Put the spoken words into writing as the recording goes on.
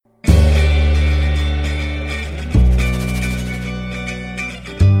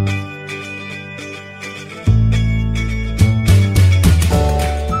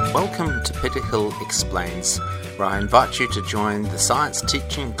Peter Hill Explains, where I invite you to join the science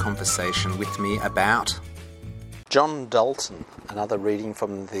teaching conversation with me about John Dalton, another reading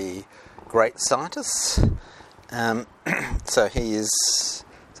from the great scientists. So he is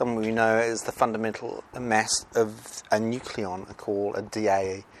someone we know as the fundamental mass of a nucleon, called a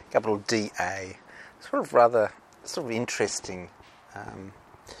DA, capital DA. Sort of interesting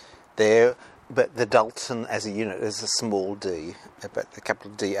there. But the Dalton as a unit is a small d, but the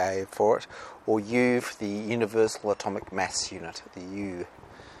capital DA for it, or U for the Universal Atomic Mass Unit, the U.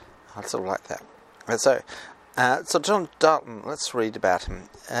 I sort of like that. So John Dalton, let's read about him.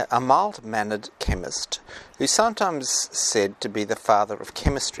 A mild-mannered chemist who's sometimes said to be the father of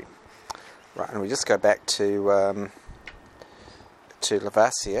chemistry. Right, and we just go back to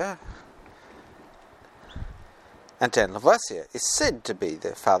Lavoisier. Antoine Lavoisier is said to be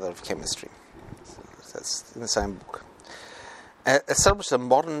the father of chemistry. That's in the same book. Established a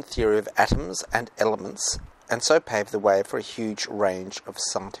modern theory of atoms and elements, and so paved the way for a huge range of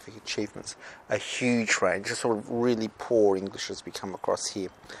scientific achievements. A huge range, a sort of really poor English as we come across here.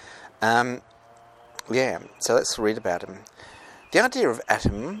 So let's read about him. The idea of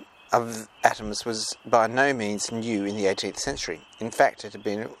atoms was by no means new in the 18th century. In fact, it had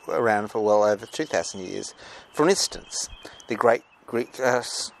been around for well over 2,000 years. For instance, the great Greek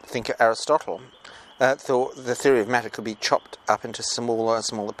thinker Aristotle thought the theory of matter could be chopped up into smaller and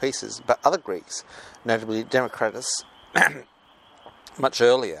smaller pieces, but other Greeks, notably Democritus, much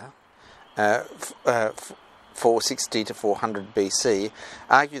earlier, 460 to 400 BC,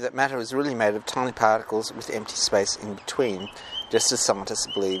 argued that matter was really made of tiny particles with empty space in between, just as scientists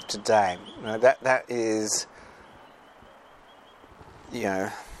believe today. Now that is,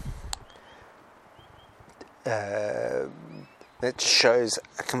 it shows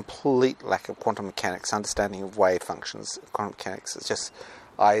a complete lack of quantum mechanics understanding of wave functions. Quantum mechanics is just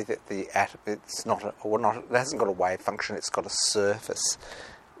that the atom it hasn't got a wave function. It's got a surface.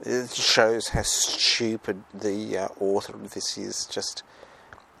 It shows how stupid the author of this is. Just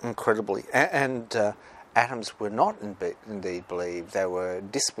incredibly. And atoms were not indeed believed. They were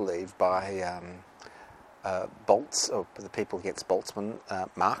disbelieved by Boltz, or the people against Boltzmann,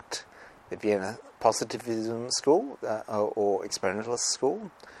 Marked, the Vienna Positivism School, or Experimentalist School.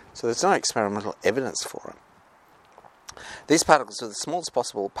 So there's no experimental evidence for it. These particles are the smallest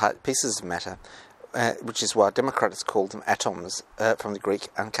possible pieces of matter, which is why Democritus called them atoms, from the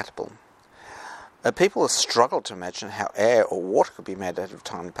Greek uncuttable. People have struggled to imagine how air or water could be made out of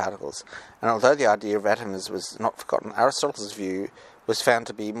tiny particles, and although the idea of atoms was not forgotten, Aristotle's view was found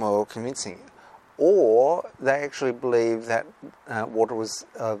to be more convincing. Or they actually believed that water was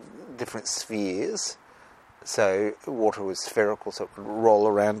of different spheres, so water was spherical, so it would roll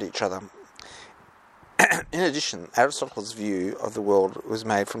around each other. In addition, Aristotle's view of the world was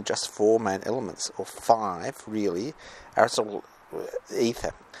made from just four main elements, or five, really. Aristotle,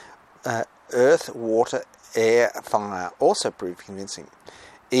 ether. Earth, water, air, fire also proved convincing.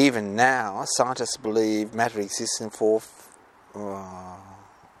 Even now, scientists believe matter exists in four...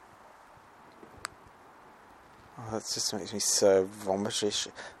 that just makes me so vomitish.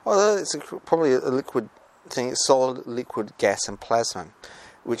 Although it's probably a liquid thing, solid, liquid, gas, and plasma,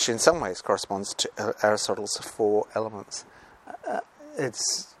 which in some ways corresponds to Aristotle's four elements.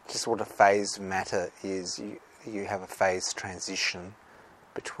 It's just what a phased matter is. You have a phase transition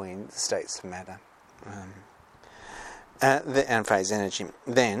between the states of matter. And phase energy.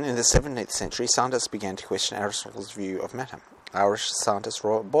 Then, in the 17th century, scientists began to question Aristotle's view of matter. Irish scientist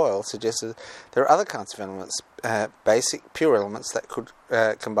Robert Boyle suggested there are other kinds of elements, basic, pure elements that could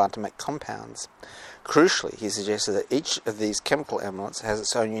combine to make compounds. Crucially, he suggested that each of these chemical elements has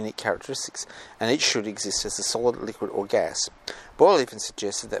its own unique characteristics, and each should exist as a solid, liquid, or gas. Boyle even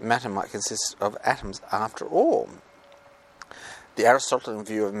suggested that matter might consist of atoms after all. The Aristotelian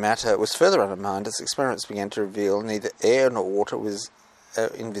view of matter was further undermined as experiments began to reveal neither air nor water was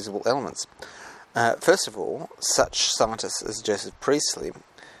invisible elements. First of all, such scientists as Joseph Priestley,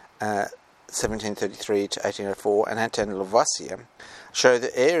 1733 to 1804, and Antoine Lavoisier show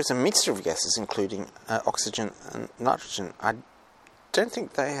that air is a mixture of gases, including oxygen and nitrogen. I don't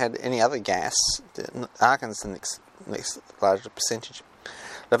think they had any other gas. Argon's the next larger percentage.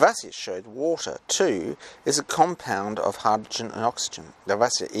 Lavoisier showed water, too, is a compound of hydrogen and oxygen.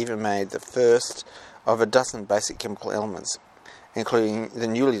 Lavoisier even made the first of a dozen basic chemical elements, including the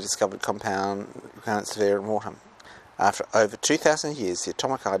newly discovered compounds of air and water. After over 2,000 years, the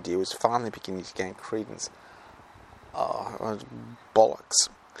atomic idea was finally beginning to gain credence. Bollocks.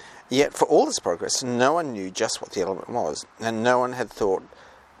 Yet, for all this progress, no one knew just what the element was, and no one had thought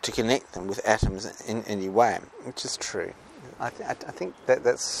to connect them with atoms in any way, which is true. I think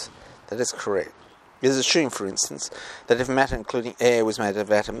that's That is correct. It is assumed, for instance, that if matter including air was made of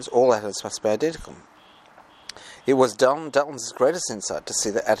atoms, all atoms must be identical. It was Dalton's greatest insight to see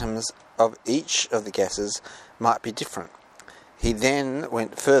that atoms of each of the gases might be different. He then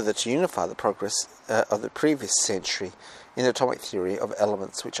went further to unify the progress of the previous century in the atomic theory of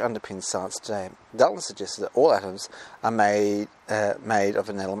elements which underpins science today. Dalton suggested that all atoms are made of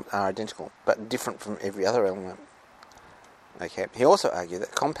an element are identical, but different from every other element. Okay. He also argued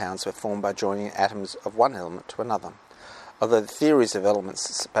that compounds were formed by joining atoms of one element to another. Although the theories of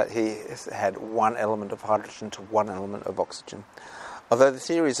elements, but he had one element of hydrogen to one element of oxygen. Although the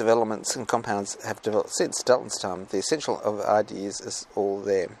theories of elements and compounds have developed since Dalton's time, the essential of ideas is all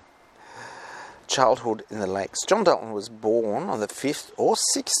there. Childhood in the Lakes. John Dalton was born on the 5th or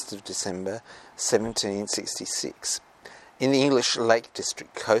 6th of December 1766 in the English Lake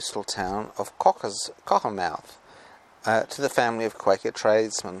District coastal town of Cockermouth to the family of Quaker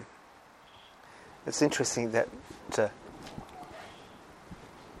tradesmen. It's interesting that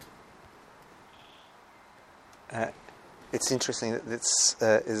this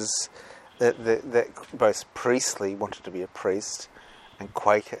is that both Priestley wanted to be a priest, and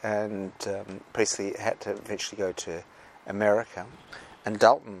Quaker and Priestley had to eventually go to America, and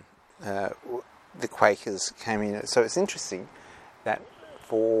Dalton, the Quakers came in. So it's interesting that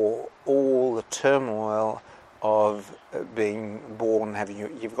for all the turmoil of being born,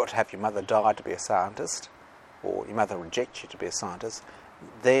 you've got to have your mother die to be a scientist, or your mother reject you to be a scientist.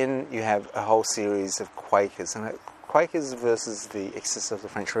 Then you have a whole series of Quakers, and Quakers versus the excess of the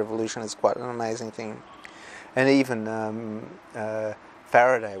French Revolution is quite an amazing thing. And even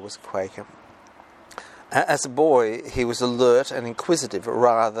Faraday was a Quaker. As a boy, he was alert and inquisitive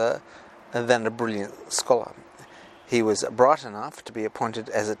rather than a brilliant scholar. He was bright enough to be appointed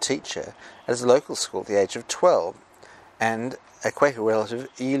as a teacher at his local school at the age of 12, and a Quaker relative,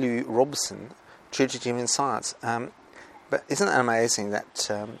 Elu Robson, tutored him in science. But isn't it amazing that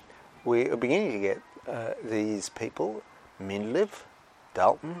we are beginning to get these people, Mendeleev,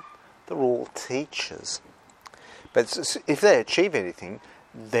 Dalton, they're all teachers. But if they achieve anything,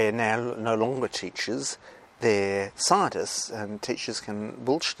 they're now no longer teachers, they're scientists, and teachers can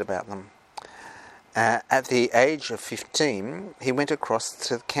bullshit about them. At the age of 15, he went across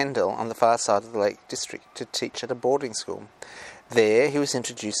to Kendal on the far side of the Lake District to teach at a boarding school. There he was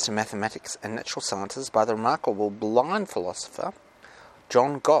introduced to mathematics and natural sciences by the remarkable blind philosopher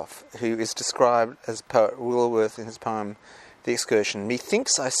John Gough, who is described as poet Willworth in his poem The Excursion.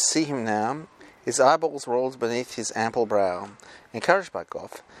 Methinks I see him now, his eyeballs rolled beneath his ample brow. Encouraged by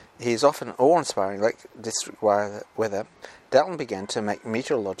Gough, he is often awe-inspiring Lake District weather. Dalton began to make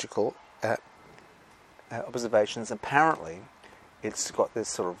meteorological observations. Apparently, it's got this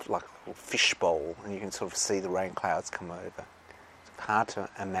sort of like a fishbowl, and you can sort of see the rain clouds come over. It's hard to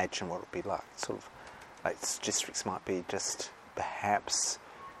imagine what it would be like. Sort of like districts might be just perhaps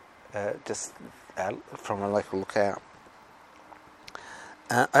from a local lookout.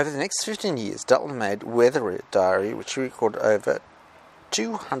 Over the next 15 years, Dalton made weather diary, which he recorded over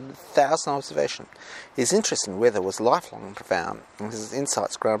 200,000 observations. His interest in weather was lifelong and profound, and his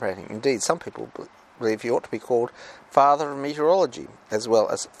insights groundbreaking. Indeed, some people believe he ought to be called father of meteorology as well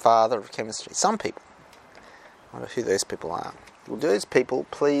as father of chemistry. Some people. I wonder who those people are. Will those people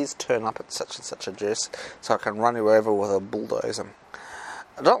please turn up at such and such address so I can run you over with a bulldozer?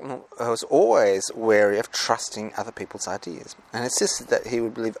 Dalton was always wary of trusting other people's ideas and insisted that he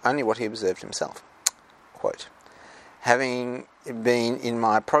would believe only what he observed himself. Quote, having been in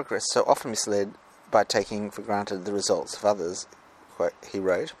my progress so often misled by taking for granted the results of others, quote, he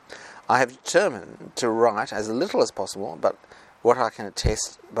wrote, I have determined to write as little as possible but what I can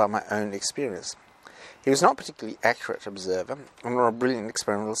attest by my own experience. He was not a particularly accurate observer, nor a brilliant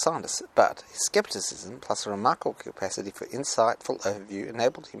experimental scientist, but his scepticism plus a remarkable capacity for insightful overview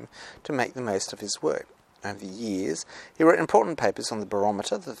enabled him to make the most of his work. Over the years, he wrote important papers on the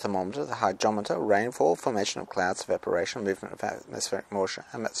barometer, the thermometer, the hydrometer, rainfall, formation of clouds, evaporation, movement of atmospheric moisture,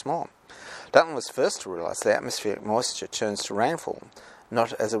 and much more. Dalton was first to realize that atmospheric moisture turns to rainfall,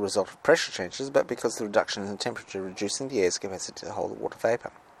 not as a result of pressure changes, but because the reduction in temperature reducing the air's capacity to hold water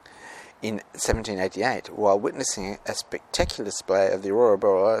vapour. In 1788, while witnessing a spectacular display of the aurora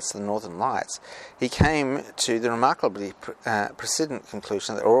borealis, the northern lights, he came to the remarkably precedent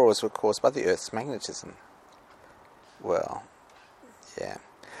conclusion that auroras were caused by the Earth's magnetism. Well, yeah.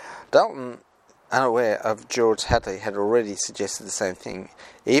 Dalton, unaware of George Hadley, had already suggested the same thing.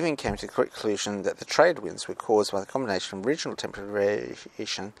 He even came to the conclusion that the trade winds were caused by the combination of regional temperature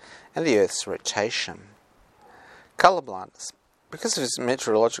variation and the Earth's rotation. Colour blindness. Because of his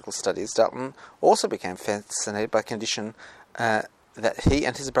meteorological studies, Dalton also became fascinated by a condition that he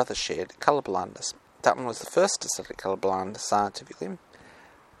and his brother shared colour blindness. Dalton was the first to study colour blindness scientifically.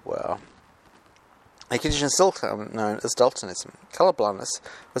 Well, a condition still known as Daltonism. Colour blindness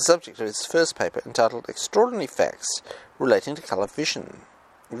was the subject of his first paper entitled Extraordinary Facts Relating to Colour Vision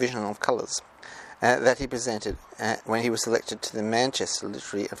of Colours, that he presented when he was elected to the Manchester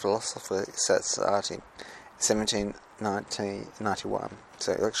Literary and Philosophical Society in 1791.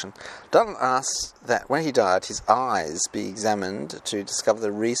 So election. Dalton asked that when he died, his eyes be examined to discover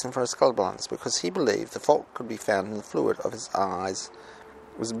the reason for his colour blindness, because he believed the fault could be found in the fluid of his eyes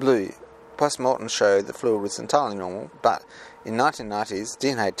was blue. Post-mortem showed the fluid was entirely normal, but in 1990s,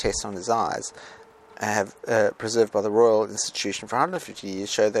 DNA tests on his eyes, preserved by the Royal Institution for 150 years,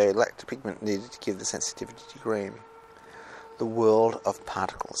 showed they lacked the pigment needed to give the sensitivity to green. The world of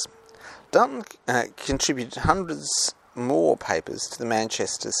particles. Dalton contributed hundreds more papers to the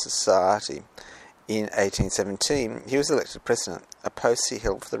Manchester Society. In 1817, he was elected president, a post he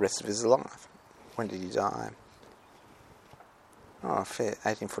held for the rest of his life. When did he die? Oh, fair,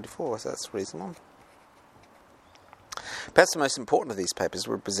 1844, so that's reasonable. Perhaps the most important of these papers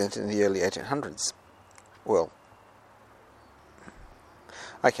were presented in the early 1800s. Well,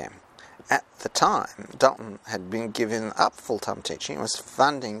 okay. At the time, Dalton had been given up full-time teaching and was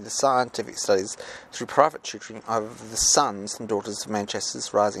funding the scientific studies through private tutoring of the sons and daughters of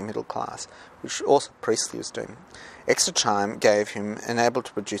Manchester's rising middle class, which also Priestley was doing. Extra time gave him enabled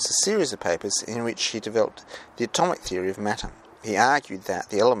to produce a series of papers in which he developed the atomic theory of matter. He argued that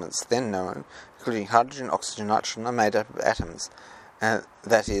the elements then known, including hydrogen, oxygen, nitrogen, are made up of atoms,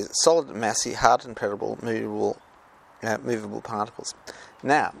 that is, solid, massy, hard, and impenetrable, movable particles.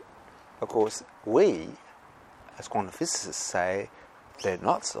 Now, of course, we, as quantum physicists, say they're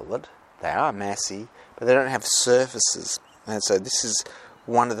not solid, they are massy, but they don't have surfaces. And so this is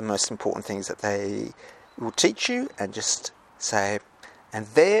one of the most important things that they will teach you, and just say, and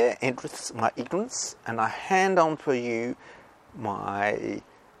there entereth my ignorance, and I hand on to you the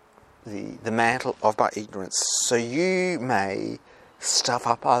mantle of my ignorance, so you may stuff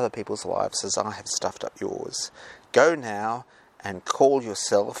up other people's lives as I have stuffed up yours. Go now and call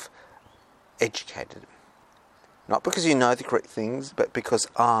yourself educated. Not because you know the correct things, but because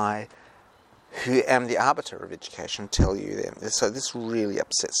I, who am the arbiter of education, tell you them. So this really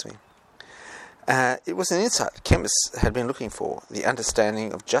upsets me. It was an insight chemists had been looking for, the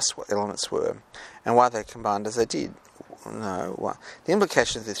understanding of just what elements were, and why they combined as they did. The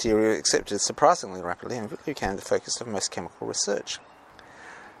implications of the theory were accepted surprisingly rapidly and became the focus of most chemical research.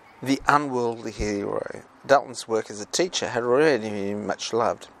 The unworldly hero. Dalton's work as a teacher had already been much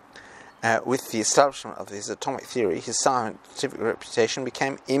loved. With the establishment of his atomic theory, his scientific reputation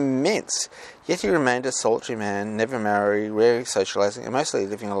became immense, yet he remained a solitary man, never married, rarely socializing, and mostly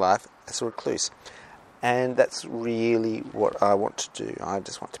living a life as a recluse. And that's really what I want to do. I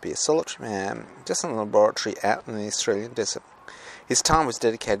just want to be a solitary man, just in a laboratory out in the Australian desert. His time was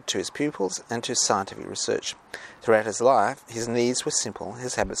dedicated to his pupils and to scientific research. Throughout his life, his needs were simple,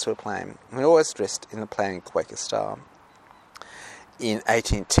 his habits were plain, and he always dressed in the plain Quaker style. In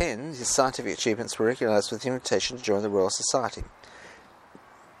 1810, his scientific achievements were recognised with the invitation to join the Royal Society.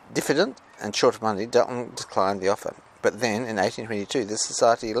 Diffident and short of money, Dalton declined the offer. But then, in 1822, the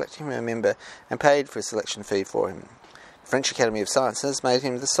Society elected him a member and paid for a selection fee for him. The French Academy of Sciences made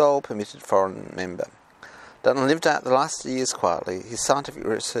him the sole permitted foreign member. Dalton lived out the last years quietly. His scientific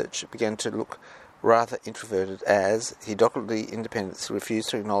research began to look rather introverted as he doggedly independently refused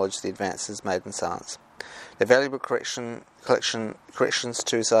to acknowledge the advances made in science. The valuable corrections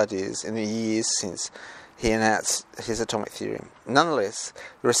to his ideas in the years since he announced his atomic theory. Nonetheless,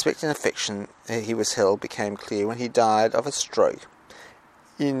 the respect and affection he was held became clear when he died of a stroke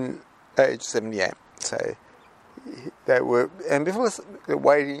in age 78. So they were ambivalent,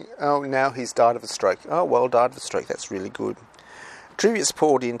 waiting. Oh, now he's died of a stroke. Oh, well, died of a stroke. That's really good. Tributes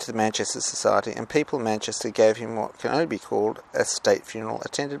poured into the Manchester Society, and people in Manchester gave him what can only be called a state funeral,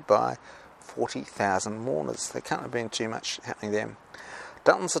 attended by 40,000 mourners. There can't have been too much happening there.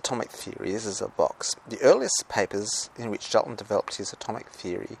 Dalton's atomic theory is as a box. The earliest papers in which Dalton developed his atomic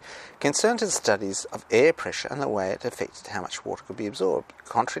theory concerned his studies of air pressure and the way it affected how much water could be absorbed.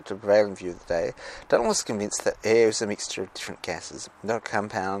 Contrary to the prevailing view of the day, Dalton was convinced that air is a mixture of different gases, not a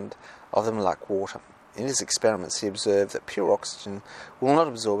compound of them like water. In his experiments, he observed that pure oxygen will not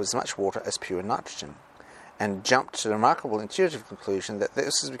absorb as much water as pure nitrogen, and jumped to the remarkable intuitive conclusion that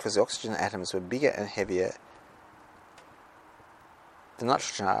this is because the oxygen atoms were bigger and heavier than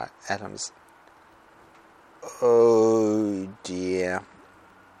nitrogen atoms. Oh dear.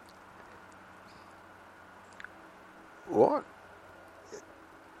 What?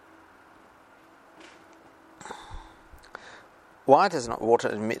 Why does not water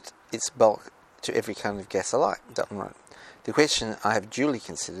emit its bulk to every kind of gas alike? Dalton wrote. The question I have duly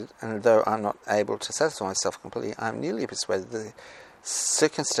considered, and though I am not able to satisfy myself completely, I am nearly persuaded that the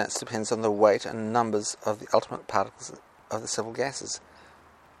circumstance depends on the weight and numbers of the ultimate particles of the several gases.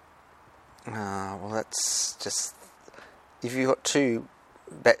 Well, that's just... If you've got two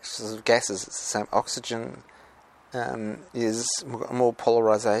batches of gases, it's the same. Oxygen is more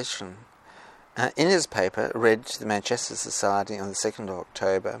polarisation. In his paper, read to the Manchester Society on the 2nd of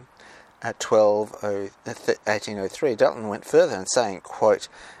October, 1803, Dalton went further in saying, quote,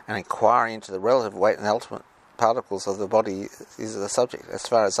 an inquiry into the relative weight and ultimate particles of the body is the subject, as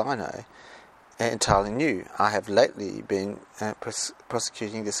far as I know, entirely new. I have lately been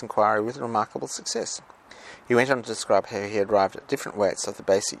prosecuting this inquiry with remarkable success. He went on to describe how he had arrived at different weights of the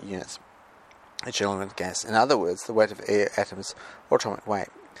basic units, each element of gas, in other words, the weight of air atoms or atomic weight.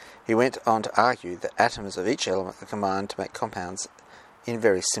 He went on to argue that atoms of each element are combined to make compounds in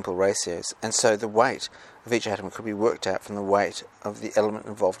very simple ratios, and so the weight of each atom could be worked out from the weight of the element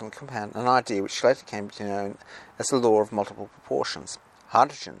involved in the compound, an idea which later came to be known as the law of multiple proportions.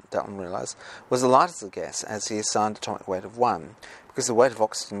 Hydrogen, Dalton realised, was the lightest of the gas, as he assigned atomic weight of 1. Because the weight of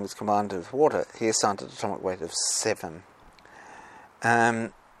oxygen was combined with water, he assigned it atomic weight of 7.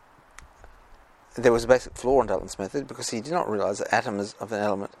 There was a basic flaw in Dalton's method, because he did not realise that atoms of an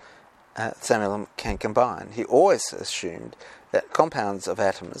element, the same element, can combine. He always assumed that compounds of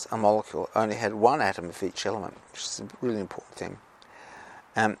atoms, a molecule, only had one atom of each element, which is a really important thing.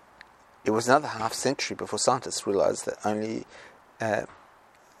 It was another half century before scientists realised that only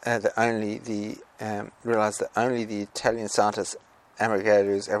the Italian scientist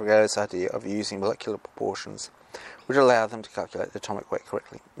Avogadro's idea of using molecular proportions would allow them to calculate the atomic weight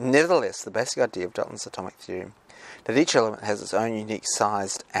correctly. Nevertheless, the basic idea of Dalton's atomic theory, that each element has its own unique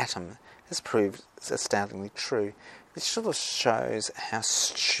sized atom, has proved astoundingly true. It sort of shows how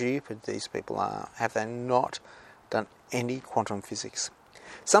stupid these people are. Have they not done any quantum physics?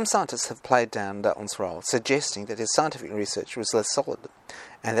 Some scientists have played down Dalton's role, suggesting that his scientific research was less solid,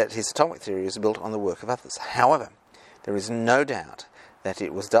 and that his atomic theory was built on the work of others. However, there is no doubt that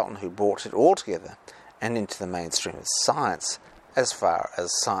it was Dalton who brought it all together and into the mainstream of science. As far as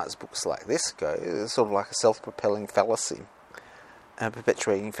science books like this go, it's sort of like a self-propelling fallacy, a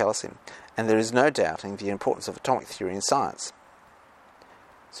perpetuating fallacy. And there is no doubting the importance of atomic theory in science.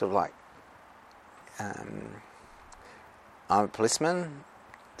 Sort of like, I'm a policeman,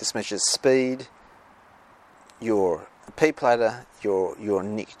 this measures speed, you're a P-plater, you're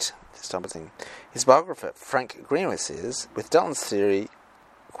nicked, this type of thing. His biographer, Frank Greenway, says, with Dalton's theory,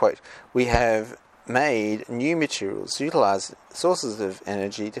 quote, we have made new materials, utilised sources of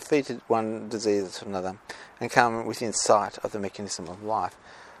energy, defeated one disease to another, and come within sight of the mechanism of life.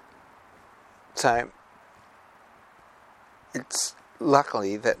 So, it's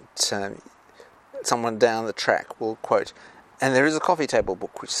luckily that someone down the track will quote, and there is a coffee table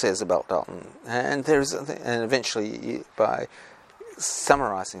book which says about Dalton, and eventually by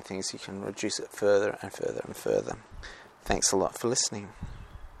summarising things you can reduce it further and further and further. Thanks a lot for listening.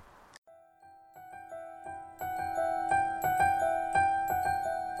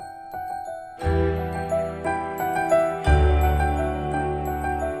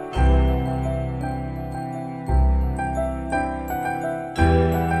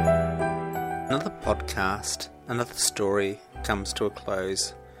 Another podcast, another story comes to a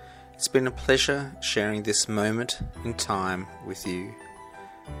close. It's been a pleasure sharing this moment in time with you.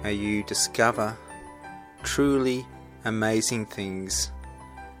 May you discover truly amazing things,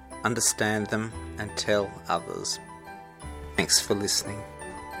 understand them, and tell others. Thanks for listening.